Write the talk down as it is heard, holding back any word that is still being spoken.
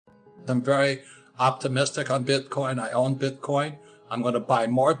I'm very optimistic on Bitcoin. I own Bitcoin. I'm going to buy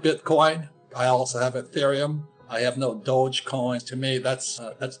more Bitcoin. I also have Ethereum. I have no Dogecoin. To me, that's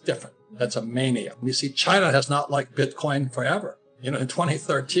different. That's a mania. You see, China has not liked Bitcoin forever. In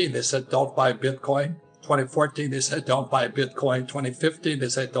 2013, they said, don't buy Bitcoin. 2014, they said, don't buy Bitcoin. 2015, they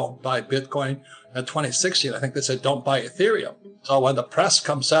said, don't buy Bitcoin. And 2016, I think they said, don't buy Ethereum. So when the press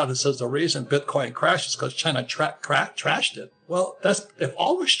comes out and says the reason Bitcoin crashed is because China trashed it. Well, they've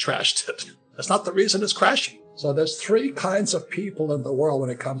always trashed it. That's not the reason it's crashing. So there's three kinds of people in the world when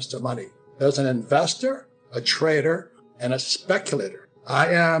it comes to money. There's an investor, a trader, and a speculator. I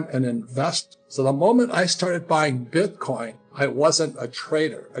am an investor. So the moment I started buying Bitcoin, I wasn't a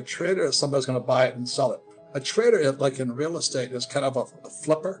trader. A trader is somebody's going to buy it and sell it. A trader, like in real estate, is kind of a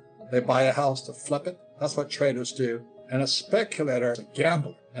flipper. They buy a house to flip it. That's what traders do. And a speculator is a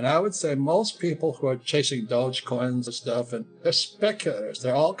gambler. And I would say most people who are chasing Dogecoins and stuff, and they're speculators.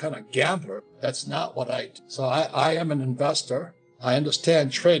 They're all kind of gamblers. That's not what I do. So I am an investor. I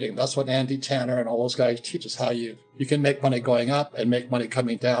understand trading. That's what Andy Tanner and all those guys teach us, how you can make money going up and make money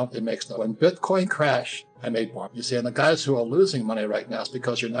coming down. It makes no. When Bitcoin crashed, I made more. You see, and the guys who are losing money right now is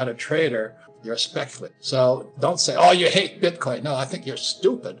because you're not a trader, you're a speculator. So don't say, oh, you hate Bitcoin. No, I think you're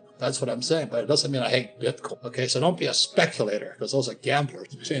stupid. That's what I'm saying, but it doesn't mean I hate Bitcoin. Okay, so don't be a speculator, because those are gamblers.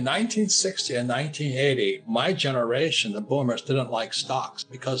 See, in 1960 and 1980, my generation, the boomers, didn't like stocks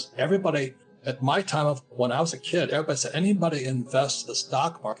because everybody, at my time of when I was a kid, everybody said anybody invests in the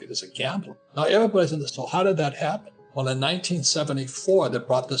stock market is a gambler. Now everybody's in this. So how did that happen? Well, in 1974, they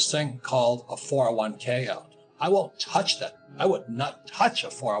brought this thing called a 401k out. I won't touch that. I would not touch a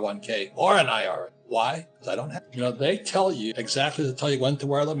 401k or an IRA. Why? Because I don't have. They tell you exactly. They tell you when to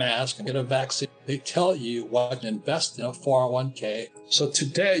wear the mask and get a vaccine. They tell you what to invest in a 401k. So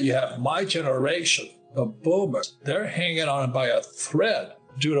today you have my generation, the boomers. They're hanging on by a thread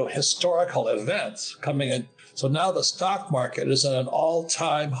due to historical events coming in. So now the stock market is at an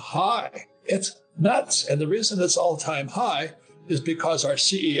all-time high. It's nuts. And the reason it's all-time high is because our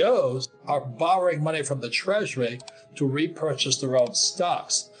CEOs are borrowing money from the Treasury to repurchase their own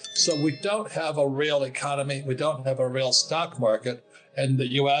stocks. So we don't have a real economy. We don't have a real stock market. And the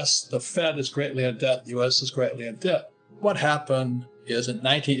U.S., the Fed is greatly in debt. The U.S. is greatly in debt. What happened is in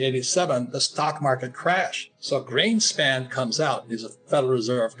 1987, the stock market crashed. So Greenspan comes out. He's a Federal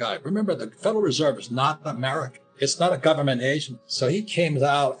Reserve guy. Remember, the Federal Reserve is not American. It's not a government agent. So he came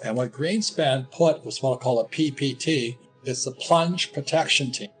out, and what Greenspan put was what I call a PPT. It's the plunge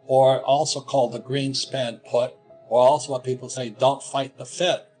protection team, or also called the Greenspan put, or also what people say, don't fight the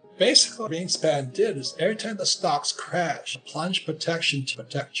Fed. Basically, what Greenspan did is every time the stocks crash, plunge protection to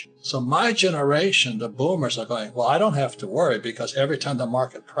protect you. So my generation, the boomers, are going, well, I don't have to worry because every time the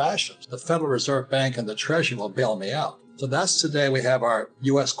market crashes, the Federal Reserve Bank and the Treasury will bail me out. So that's today we have our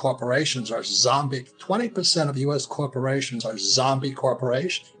U.S. corporations are zombie. 20% of U.S. corporations are zombie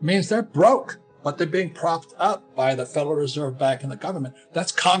corporations. It means they're broke, but they're being propped up by the Federal Reserve Bank and the government.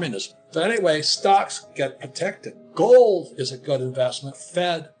 That's communism. So anyway, stocks get protected. Gold is a good investment.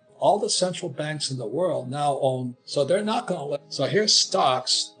 Fed, all the central banks in the world now own. So they're not going to let. So here's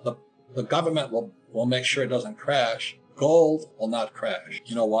stocks. The government will make sure it doesn't crash. Gold will not crash.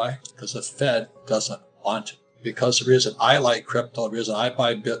 You know why? Because the Fed doesn't want it. Because the reason I like crypto, the reason I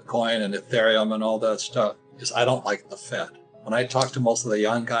buy Bitcoin and Ethereum and all that stuff is I don't like the Fed. When I talk to most of the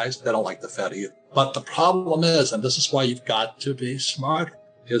young guys, they don't like the Fed either. But the problem is, and this is why you've got to be smart,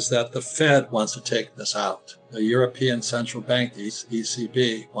 is that the Fed wants to take this out. The European Central Bank, the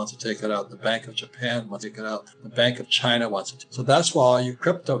ECB, wants to take it out. The Bank of Japan wants to take it out. The Bank of China wants to. So that's why all you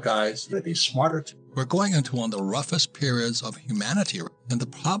crypto guys, you got to be smarter too. We're going into one of the roughest periods of humanity. And the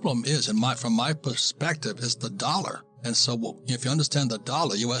problem is, from my perspective, is the dollar. And so if you understand the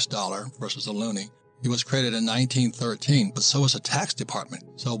dollar, U.S. dollar versus the loonie, it was created in 1913, but so was the tax department.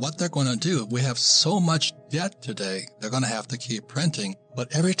 So what they're going to do, we have so much debt today, they're going to have to keep printing.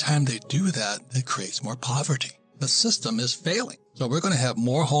 But every time they do that, it creates more poverty. The system is failing. So we're going to have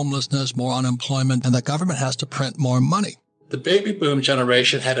more homelessness, more unemployment, and the government has to print more money. The baby boom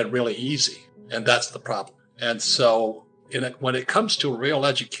generation had it really easy, and that's the problem. And so when it comes to real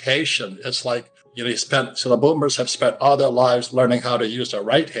education, it's like, so the boomers have spent all their lives learning how to use their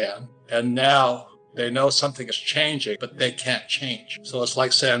right hand, and now they know something is changing, but they can't change. So it's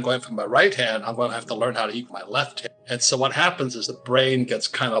like saying I'm going from my right hand, I'm going to have to learn how to use my left hand. And so what happens is the brain gets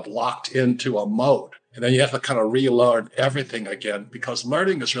kind of locked into a mode. And then you have to kind of relearn everything again because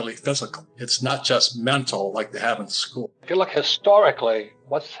learning is really physical. It's not just mental like they have in school. If you look historically,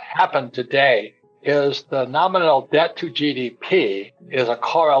 what's happened today is the nominal debt to GDP is a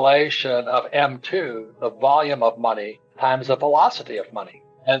correlation of M2, the volume of money, times the velocity of money.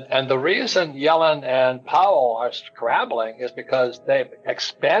 And the reason Yellen and Powell are scrambling is because they've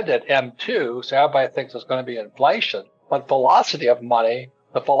expanded M2, so everybody thinks there's going to be inflation. But the velocity of money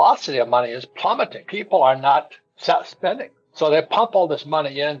is plummeting. People are not spending. So they pump all this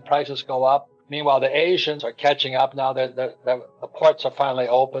money in, prices go up. Meanwhile, the Asians are catching up now. The ports are finally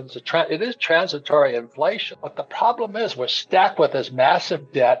open. So it is transitory inflation. But the problem is we're stacked with this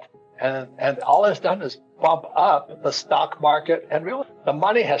massive debt, and all it's done is bump up the stock market, and really the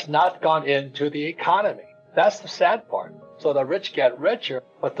money has not gone into the economy. That's the sad part. So the rich get richer,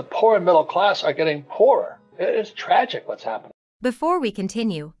 but the poor and middle class are getting poorer. It is tragic what's happening. Before we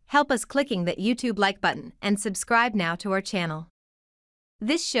continue, help us clicking that YouTube like button and subscribe now to our channel.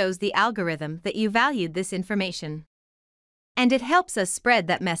 This shows the algorithm that you valued this information. And it helps us spread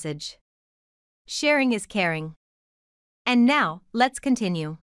that message. Sharing is caring. And now, let's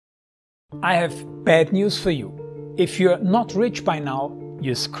continue. I have bad news for you. If you're not rich by now,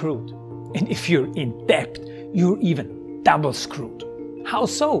 you're screwed. And if you're in debt, you're even double screwed. How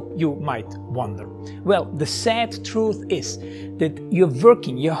so, you might wonder? Well, the sad truth is that you're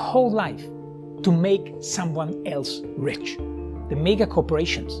working your whole life to make someone else rich. The mega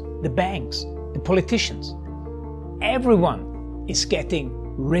corporations, the banks, the politicians, everyone is getting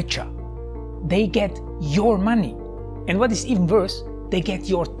richer. They get your money. And what is even worse, they get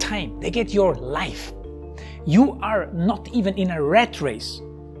your time, they get your life. You are not even in a rat race,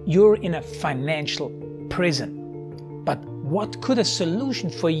 you're in a financial prison. But what could a solution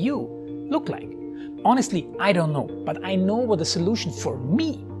for you look like? Honestly, I don't know, but I know what a solution for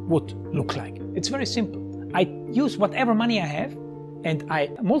me would look like. It's very simple. I use whatever money I have and I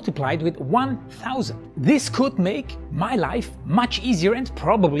multiply it with 1,000. This could make my life much easier and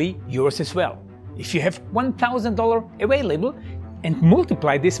probably yours as well. If you have $1,000 available, and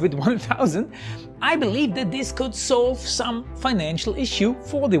multiply this with 1,000, I believe that this could solve some financial issue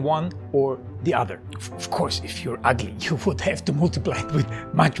for the one or the other. Of course, if you're ugly, you would have to multiply it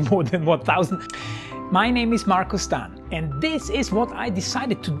with much more than 1,000. My name is Marco Stan, and this is what I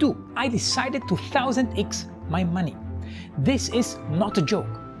decided to do. I decided to 1000x my money. This is not a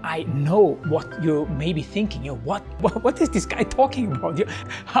joke. I know what you may be thinking. What is this guy talking about?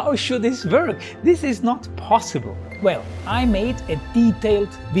 How should this work? This is not possible. Well, I made a detailed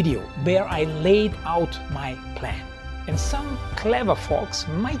video where I laid out my plan. And some clever folks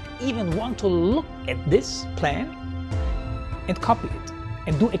might even want to look at this plan and copy it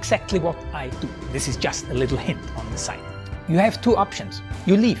and do exactly what I do. This is just a little hint on the side. You have two options.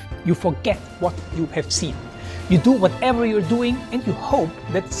 You leave, you forget what you have seen. You do whatever you're doing and you hope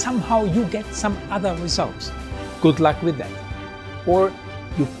that somehow you get some other results. Good luck with that. Or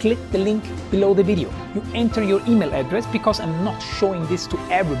you click the link below the video. You enter your email address because I'm not showing this to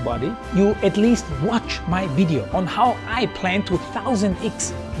everybody. You at least watch my video on how I plan to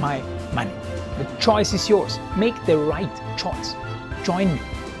 1000x my money. The choice is yours. Make the right choice. Join me.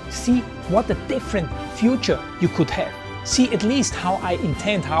 See what a different future you could have. See at least how I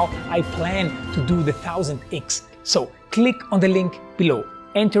plan to do the 1000x. So click on the link below,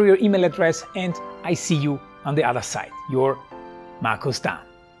 enter your email address, and I see you on the other side. Your Marco Stan.